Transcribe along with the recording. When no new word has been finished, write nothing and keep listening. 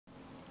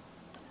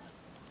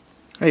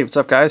Hey, what's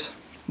up, guys?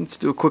 Let's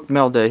do a quick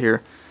mill day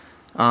here.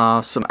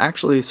 Some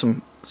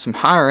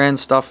higher end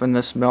stuff in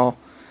this mill.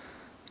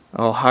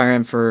 Well, higher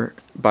end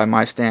by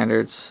my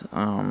standards.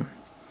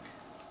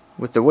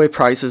 With the way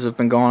prices have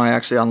been going, I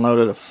actually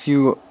unloaded a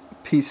few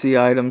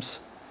PC items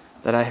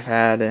that I've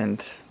had,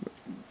 and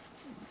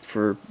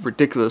for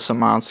ridiculous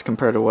amounts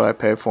compared to what I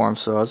paid for them.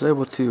 So I was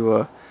able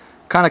to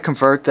kind of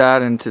convert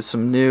that into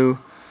some new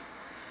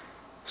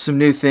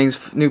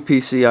things, new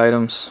PC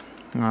items.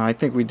 I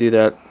think we do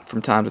that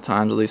from time to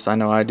time, at least I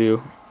know I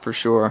do for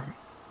sure,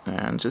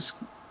 and just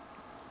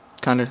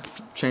kind of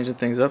changing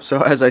things up.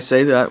 So as I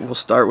say that, we'll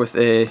start with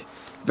a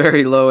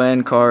very low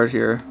end card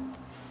here.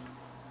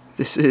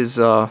 This is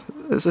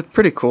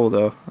pretty cool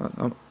though.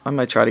 I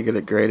might try to get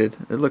it graded.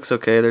 It looks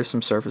okay. There's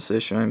some surface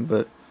issuing,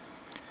 but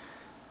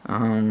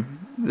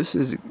this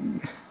is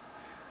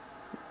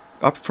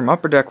from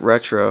Upper Deck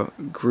Retro,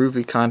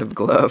 groovy kind of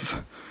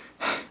glove.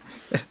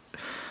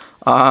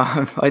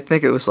 I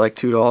think it was like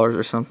 $2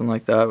 or something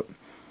like that,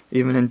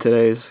 even in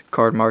today's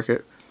card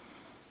market.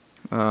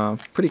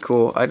 Pretty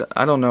cool. I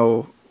don't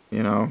know,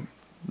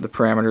 the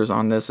parameters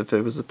on this, if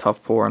it was a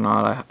tough pull or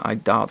not. I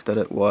doubt that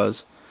it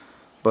was,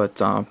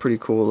 but pretty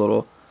cool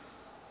little,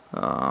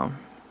 I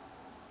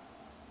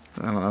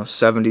don't know,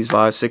 70s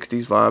vibe,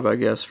 60s vibe, I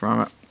guess,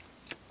 from it.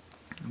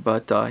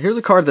 But here's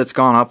a card that's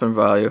gone up in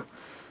value.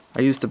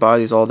 I used to buy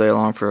these all day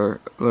long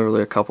for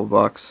literally a couple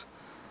bucks.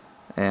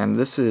 And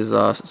this is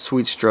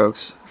Sweet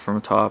Strokes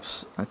from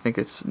Topps. I think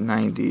it's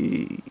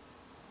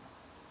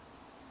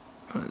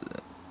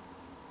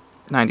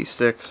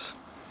 96.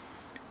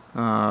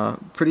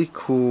 Pretty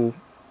cool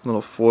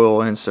little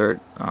foil insert.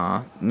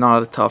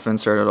 Not a tough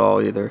insert at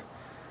all either.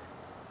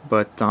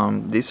 But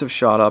these have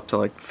shot up to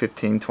like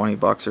 15-20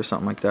 bucks or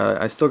something like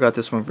that. I still got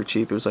this one for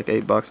cheap. It was like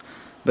 8 bucks.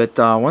 But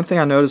one thing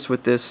I noticed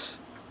with this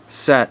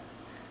set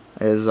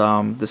is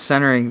the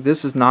centering.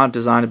 This is not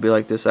designed to be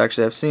like this.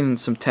 Actually, I've seen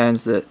some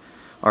 10s that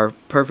are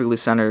perfectly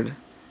centered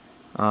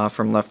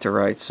from left to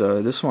right.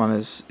 So this one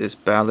is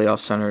badly off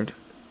centered.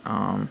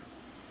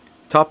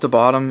 Top to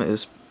bottom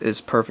is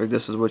perfect.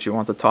 This is what you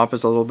want. The top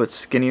is a little bit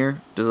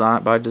skinnier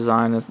by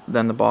design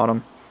than the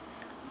bottom,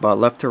 but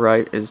left to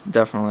right is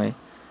definitely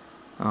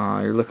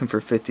you're looking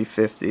for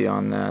 50-50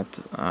 on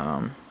that.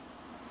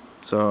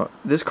 So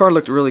this card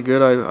looked really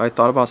good. I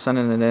thought about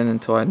sending it in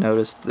until I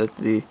noticed that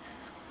the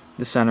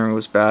centering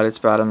was bad. It's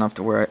bad enough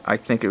to where I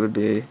think it would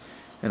be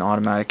an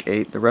automatic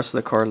 8. The rest of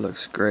the card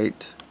looks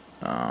great,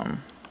 but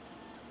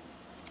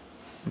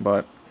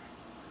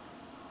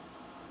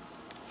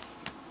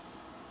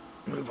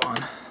move on.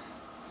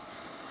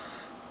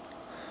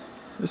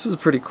 This is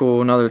pretty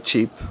cool. Another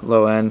cheap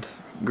low-end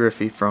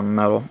Griffey from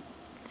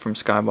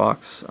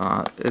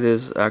Skybox. It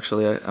is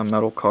actually a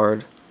metal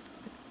card.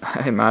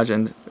 I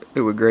imagined it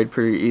would grade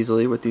pretty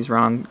easily with these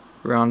round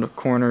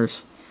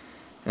corners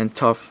and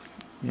tough,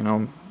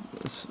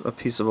 it's a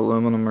piece of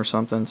aluminum or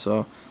something.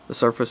 So the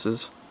surface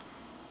is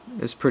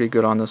pretty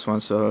good on this one.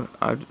 So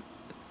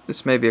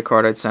this may be a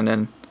card I'd send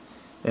in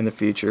the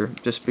future,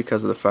 just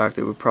because of the fact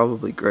it would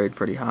probably grade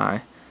pretty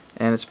high,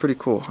 and it's pretty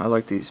cool. I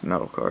like these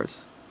metal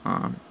cards.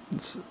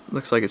 It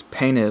looks like it's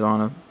painted on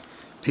a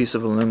piece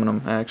of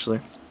aluminum actually.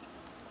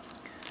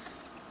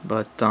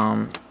 But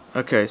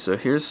okay, so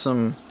here's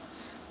some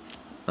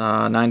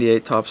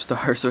 98 Topps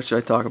Stars, which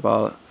I talk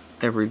about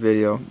every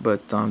video.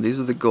 But these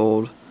are the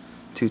gold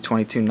to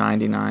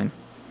 22.99,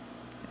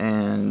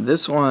 and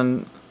this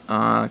one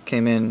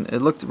came in. It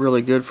looked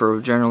really good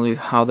for generally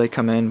how they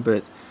come in,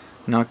 but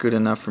not good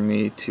enough for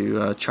me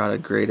to try to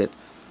grade it.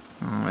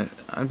 I'm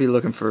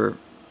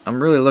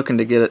really looking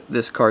to get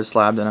this card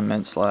slabbed in a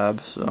mint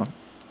slab. So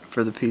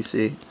for the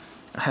PC,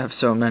 I have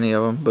so many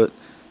of them, but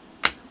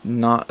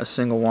not a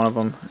single one of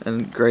them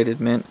in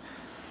graded mint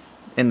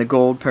in the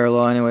gold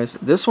parallel. Anyways,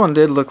 this one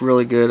did look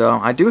really good.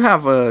 I do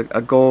have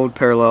a gold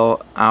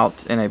parallel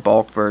out in a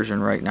bulk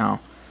version right now,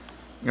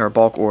 or a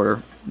bulk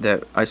order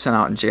that I sent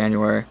out in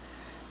January,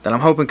 that I'm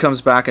hoping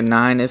comes back in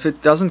 9. If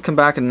it doesn't come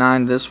back in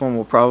 9, this one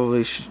will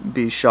probably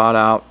be shot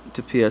out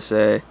to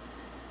PSA.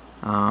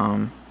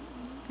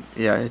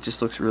 Yeah, it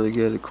just looks really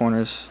good. The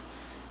corners,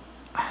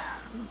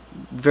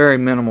 very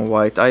minimal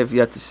white. I have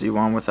yet to see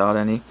one without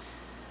any,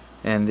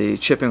 and the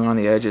chipping on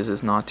the edges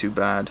is not too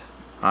bad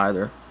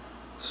either.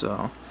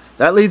 So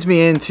that leads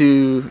me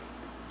into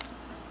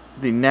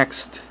the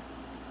next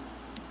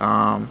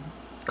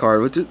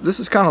card, which this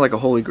is kind of like a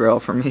holy grail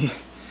for me,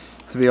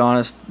 to be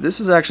honest. This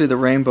is actually the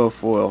rainbow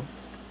foil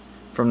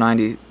from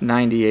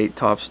 98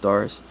 Topps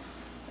Stars,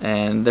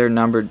 and they're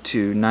numbered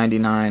to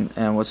 99.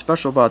 And what's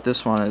special about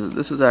this one is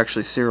this is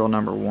actually serial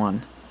number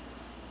 1.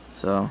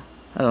 So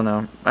I don't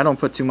know, I don't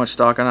put too much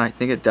stock on it. I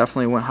think it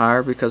definitely went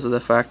higher because of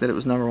the fact that it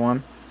was number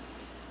 1,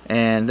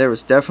 and there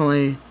was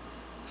definitely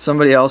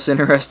somebody else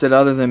interested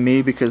other than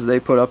me, because they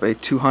put up a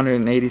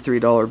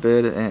 $283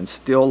 bid and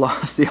still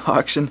lost the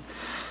auction.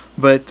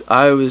 But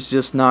I was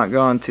just not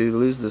going to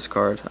lose this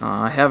card.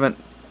 I haven't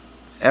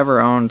ever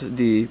owned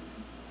the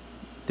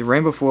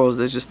rainbow foils.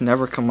 They just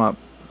never come up,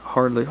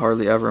 hardly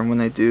ever, and when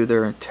they do,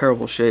 they're in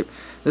terrible shape.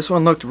 This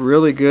one looked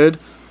really good.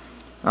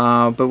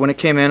 But when it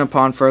came in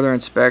upon further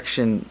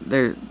inspection,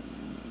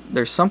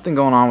 there's something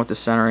going on with the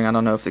centering. I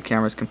don't know if the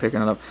cameras can pick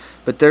it up,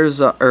 but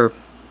or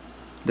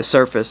the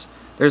surface.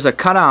 There's a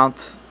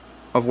cutout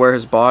of where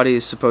his body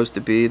is supposed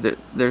to be.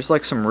 There's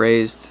like some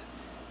raised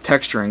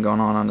texturing going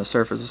on the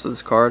surface of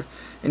this card,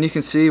 and you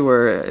can see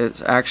where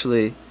it's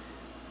actually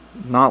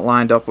not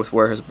lined up with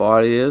where his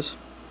body is,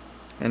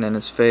 and then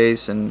his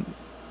face, and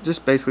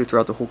just basically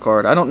throughout the whole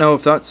card. I don't know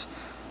if that's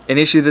an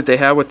issue that they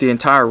have with the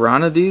entire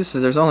run of these.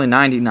 There's only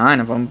 99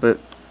 of them, but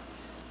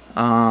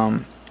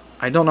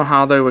I don't know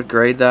how they would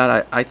grade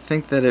that. I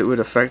think that it would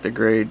affect the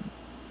grade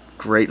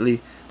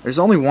greatly. There's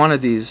only one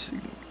of these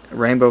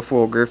rainbow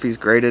foil Griffeys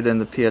graded in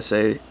the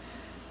PSA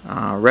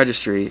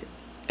registry,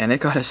 and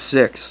it got a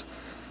 6.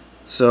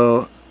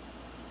 So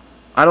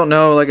I don't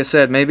know. Like I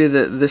said, maybe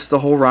the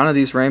whole run of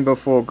these rainbow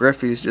foil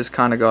Griffeys just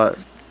kind of got,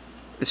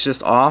 it's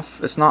just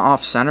off. It's not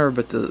off center,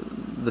 but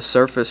the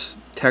surface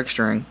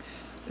texturing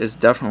is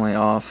definitely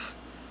off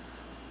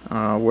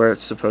where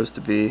it's supposed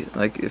to be.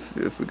 Like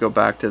if we go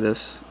back to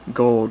this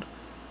gold,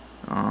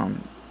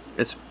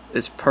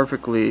 it's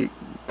perfectly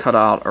cut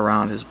out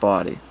around his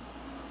body,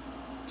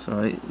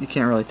 so you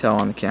can't really tell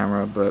on the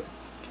camera, but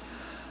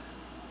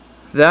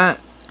that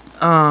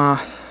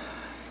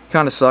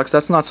kind of sucks.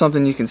 That's not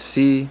something you can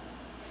see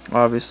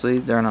obviously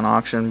during an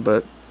auction,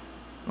 but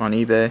on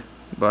eBay.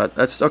 But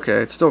that's okay.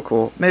 It's still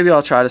cool. Maybe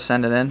I'll try to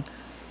send it in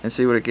and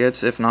see what it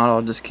gets. If not,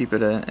 I'll just keep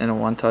it in a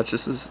one touch.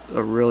 This is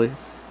a really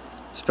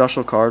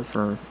special card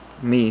for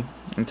me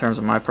in terms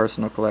of my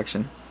personal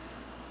collection,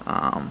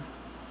 and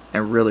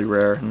really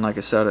rare. And like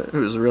I said, it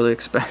was really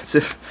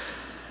expensive.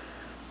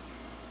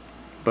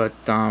 But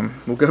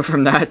we'll go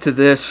from that to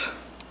this.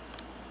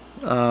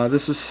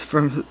 This is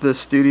from the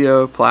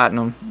Studio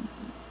Platinum.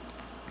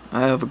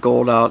 I have a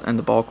gold out in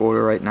the bulk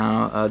order right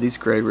now. These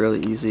grade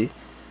really easy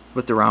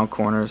with the round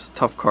corners,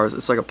 tough cards.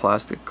 It's like a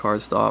plastic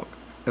card stock.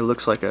 It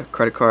looks like a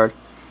credit card.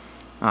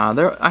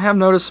 I have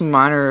noticed some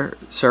minor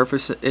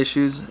surface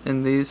issues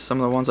in these.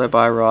 Some of the ones I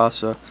buy raw,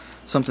 so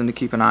something to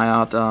keep an eye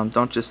out.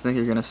 Don't just think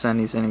you're gonna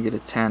send these in and get a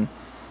 10.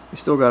 You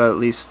still gotta at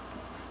least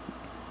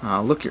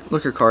look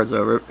your cards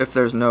over. If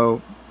there's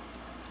no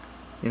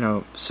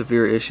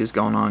severe issues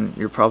going on,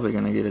 you're probably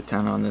gonna get a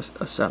 10 on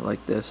a set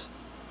like this.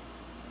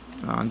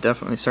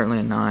 Definitely, certainly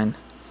a 9.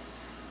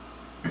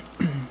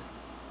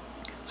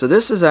 So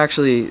this is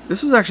actually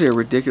a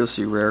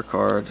ridiculously rare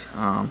card.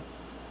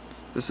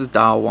 This is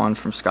Dial 1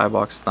 from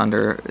Skybox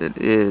Thunder. It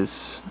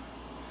is,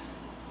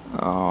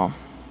 I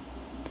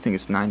think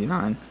it's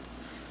 99.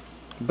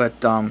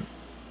 But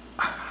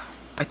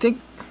I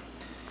think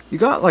you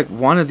got like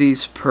one of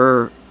these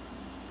per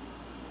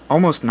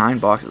almost 9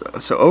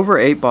 boxes. So over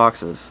 8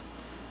 boxes,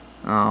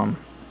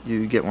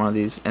 you get one of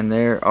these, and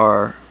there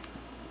are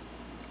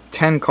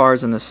 10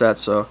 cards in the set.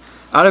 So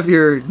out of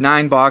your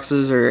 9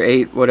 boxes or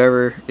 8,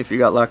 whatever, if you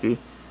got lucky,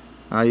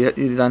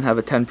 you then have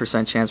a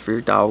 10% chance for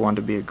your Dial 1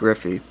 to be a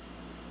Griffey.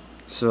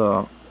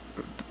 So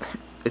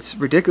it's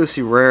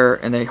ridiculously rare,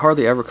 and they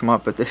hardly ever come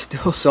up, but they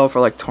still sell for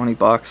like 20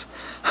 bucks.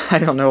 I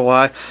don't know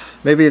why.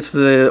 Maybe it's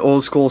the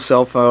old school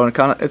cell phone.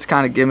 It's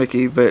kind of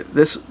gimmicky, but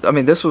this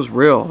was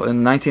real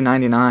in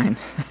 1999.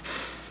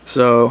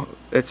 So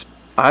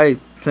I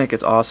think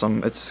it's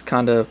awesome. It's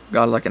kind of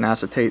got like an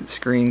acetate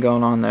screen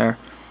going on there.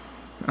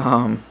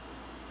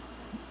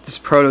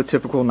 Just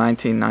prototypical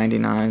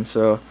 1999.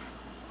 So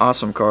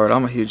awesome card.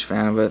 I'm a huge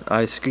fan of it.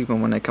 I scoop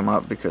them when they come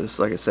up because,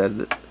 like I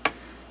said,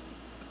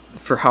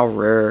 for how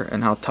rare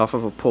and how tough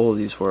of a pull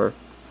these were,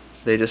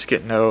 they just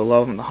get no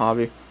love in the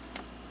hobby.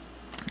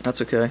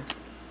 That's okay.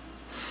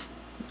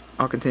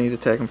 I'll continue to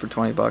take them for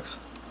 20 bucks.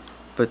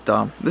 But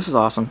this is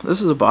awesome.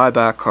 This is a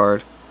buyback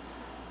card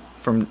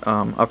from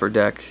Upper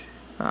Deck.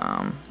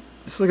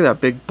 Just look at that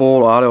big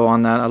bold auto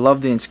on that. I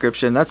love the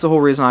inscription. That's the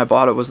whole reason I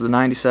bought it, was the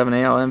 97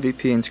 AL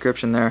MVP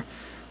inscription there.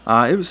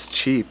 It was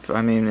cheap.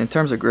 I mean, in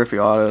terms of Griffey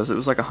autos, it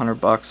was like 100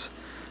 bucks.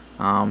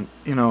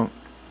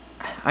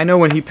 I know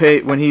when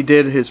he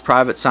did his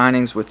private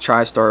signings with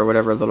TriStar or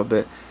whatever a little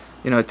bit,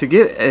 to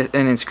get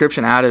an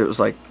inscription added, it was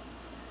like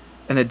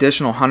an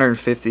additional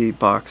 150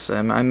 bucks.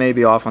 I may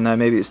be off on that.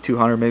 Maybe it's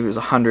 200, maybe it was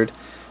 100.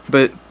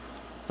 But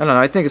I don't know.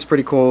 I think it's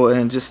pretty cool,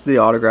 and just the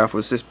autograph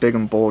was just big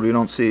and bold. You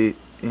don't see,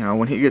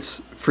 when he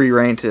gets free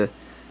reign to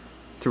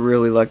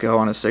really let go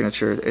on his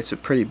signature, it's a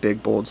pretty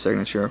big, bold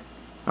signature.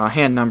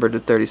 Hand numbered to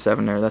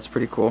 37 there. That's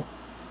pretty cool.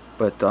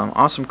 But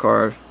awesome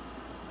card.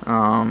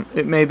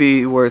 It may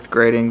be worth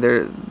grading.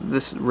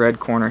 This red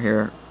corner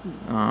here,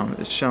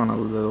 it's showing a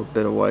little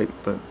bit of white,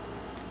 but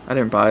I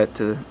didn't buy it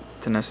to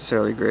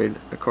necessarily grade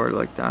a card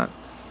like that.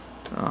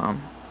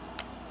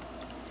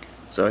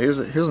 So here's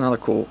another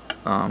cool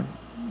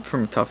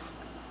from a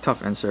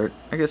tough insert.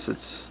 I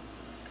guess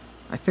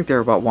I think they're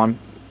about one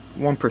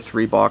per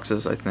 3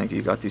 boxes. I think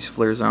you got these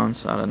Fleer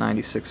zones out of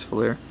 96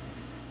 Fleer,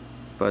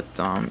 but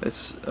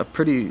it's a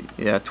pretty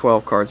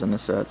 12 cards in the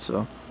set.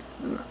 So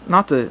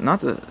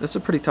it's a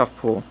pretty tough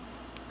pull.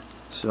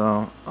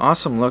 So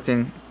awesome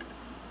looking.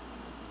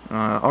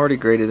 Already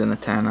graded in a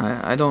 10.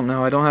 I don't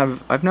know.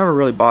 I've never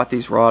really bought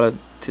these raw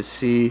to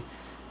see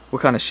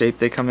what kind of shape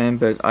they come in,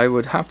 but I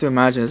would have to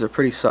imagine it's a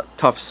pretty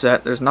tough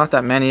set. There's not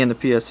that many in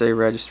the PSA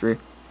registry,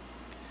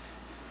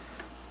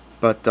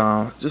 but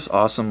just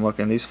awesome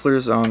looking. These Fleer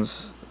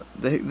Zones,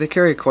 they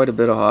carry quite a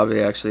bit of hobby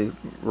actually.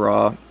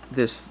 Raw,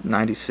 this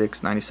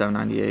 96, 97,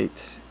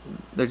 98.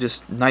 They're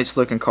just nice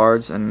looking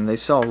cards, and they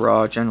sell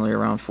raw generally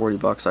around 40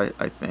 bucks, I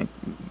think.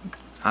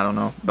 I don't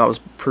know. That was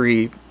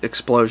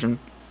pre-explosion.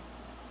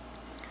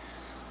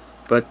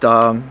 But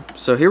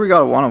so here we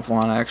got a one of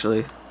one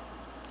actually.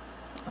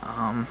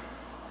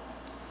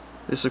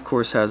 This of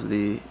course has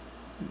the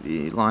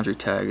laundry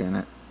tag in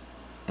it,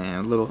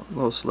 and a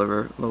little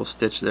sliver, little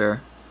stitch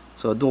there.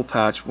 So a dual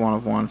patch one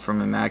of one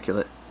from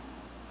Immaculate.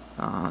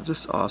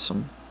 Just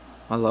awesome.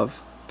 I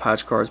love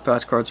patch cards.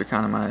 Patch cards are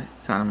kind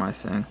of my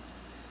thing.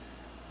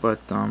 But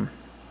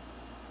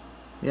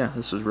yeah,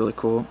 this was really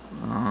cool.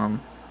 I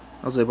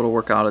was able to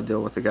work out a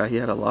deal with the guy. He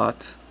had a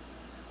lot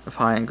of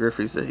high-end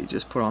Griffies that he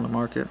just put on the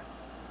market,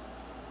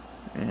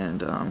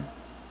 and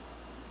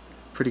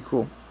pretty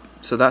cool.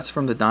 So that's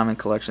from the Diamond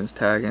Collections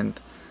tag, and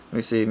let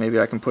me see, maybe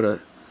I can put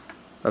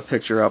a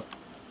picture up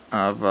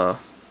of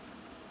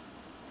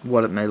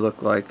what it may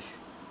look like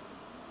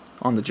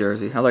on the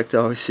jersey. I like to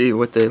always see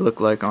what they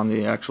look like on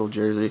the actual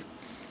jersey.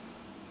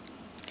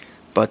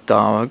 But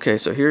okay,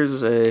 so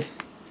here's a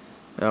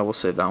we'll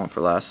save that one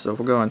for last. So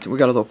we'll go into, we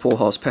got a little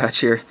Pujols patch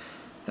here.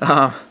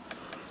 I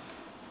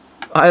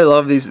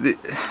love these.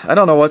 I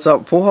don't know what's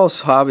up.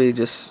 Pujols hobby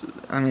just,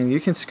 I mean, you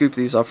can scoop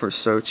these up for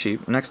so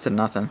cheap, next to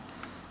nothing.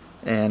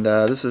 And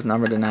this is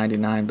numbered to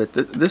 99, but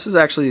this is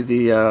actually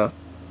the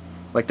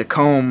like the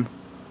comb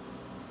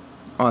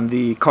on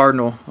the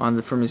Cardinal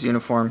from his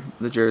uniform,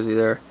 the jersey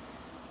there,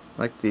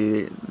 like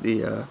the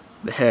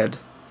head,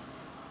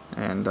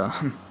 and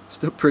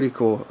still pretty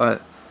cool.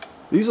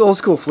 These old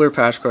school Fleer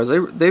patch cards,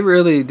 they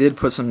really did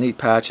put some neat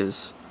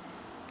patches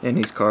in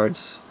these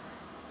cards.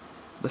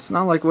 It's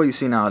not like what you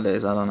see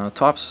nowadays. I don't know.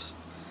 Topps,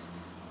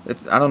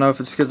 I don't know if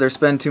it's because they're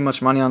spending too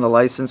much money on the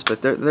license,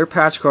 but their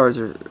patch cards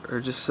are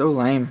just so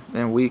lame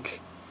and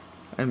weak,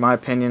 in my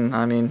opinion.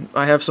 I mean,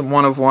 I have some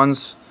one of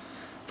ones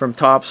from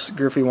Topps,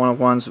 Griffey one of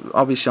ones.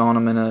 I'll be showing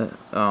them in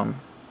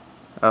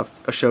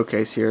a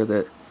showcase here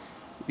that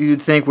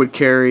you'd think would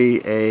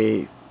carry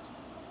a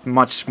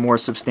much more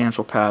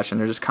substantial patch,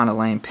 and they're just kind of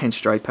lame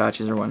pinstripe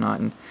patches or whatnot.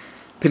 And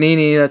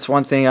Panini, that's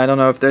one thing. I don't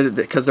know if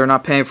because they're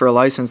not paying for a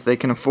license, they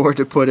can afford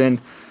to put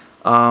in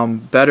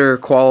better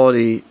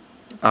quality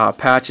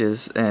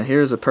patches. And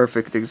here's a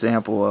perfect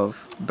example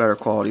of better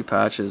quality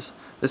patches.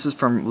 This is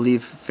from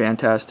Leaf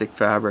Fantastic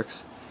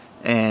Fabrics,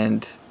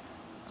 and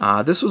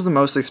this was the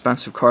most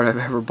expensive card I've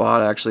ever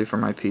bought actually for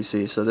my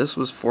PC. So this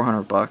was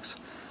 400 bucks,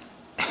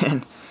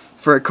 and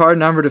for a card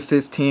numbered to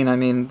 15, I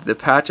mean, the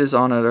patches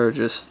on it are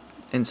just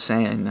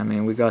insane. I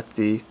mean, we got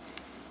the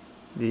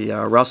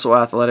Russell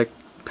Athletic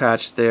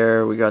patch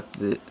there. We got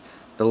the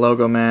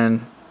Logo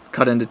Man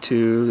cut into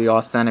two, the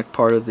authentic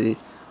part of the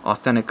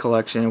authentic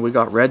collection. We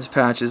got Reds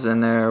patches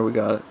in there. We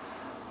got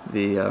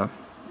the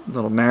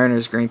little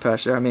Mariners green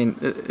patch there. I mean,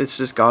 it's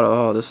just got,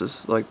 oh, this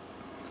is like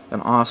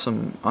an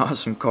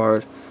awesome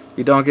card.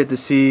 You don't get to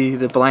see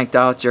the blanked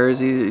out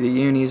jersey, the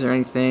unis or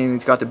anything.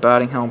 It's got the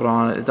batting helmet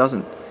on it. It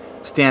doesn't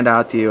stand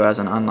out to you as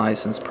an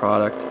unlicensed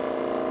product.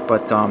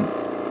 But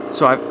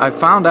so I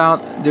found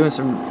out doing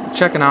some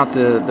checking out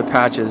the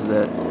patches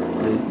that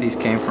these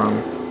came from,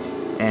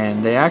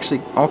 and they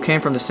actually all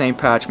came from the same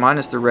patch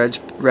minus the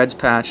Reds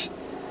patch,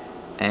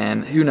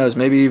 and who knows,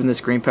 maybe even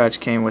this green patch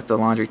came with the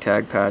laundry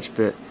tag patch,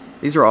 but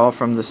these are all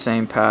from the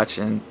same patch,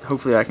 and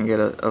hopefully I can get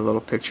a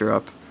little picture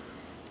up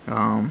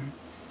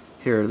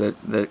here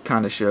that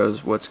kind of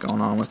shows what's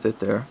going on with it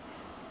there.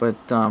 But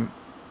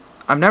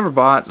I've never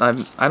bought,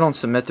 I don't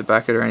submit to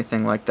Beckett or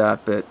anything like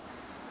that, but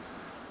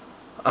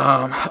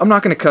I'm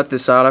not going to cut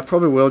this out. I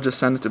probably will just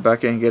send it to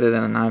Beckett and get it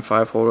in a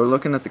 9.5 holder.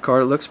 Looking at the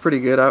card, it looks pretty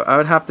good. I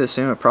would have to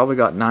assume it probably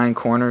got 9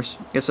 corners.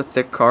 It's a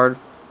thick card,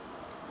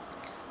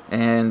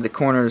 and the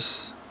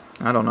corners,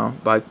 I don't know,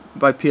 by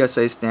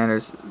PSA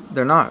standards,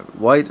 they're not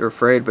white or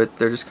frayed, but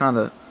they're just kind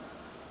of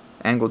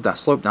angled down,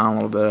 sloped down a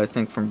little bit, I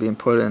think, from being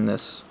put in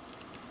this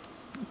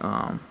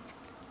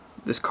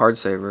this card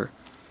saver.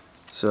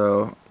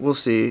 So we'll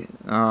see.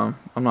 I'm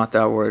not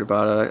that worried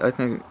about it. I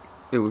think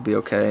it would be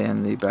okay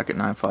in the Beckett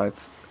 9.5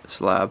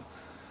 slab.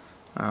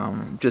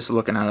 Just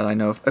looking at it, I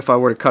know if I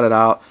were to cut it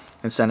out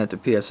and send it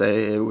to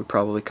PSA, it would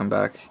probably come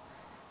back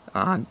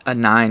a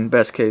 9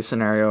 best case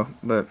scenario.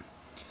 But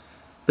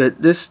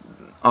this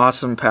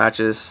awesome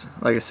patches,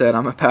 like I said,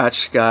 I'm a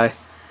patch guy.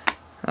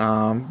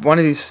 One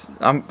of these,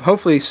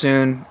 hopefully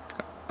soon,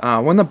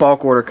 when the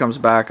bulk order comes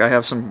back, I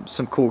have some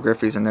cool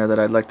Griffies in there that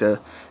I'd like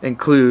to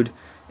include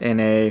in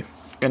a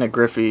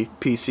Griffey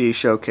PC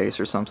showcase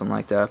or something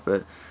like that.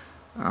 But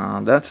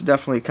that's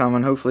definitely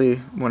coming. Hopefully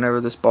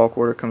whenever this bulk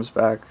order comes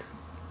back,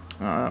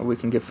 we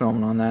can get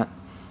filming on that.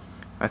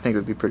 I think it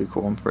would be pretty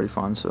cool and pretty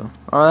fun. So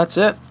that's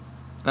it.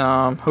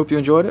 Hope you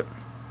enjoyed it.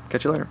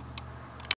 Catch you later.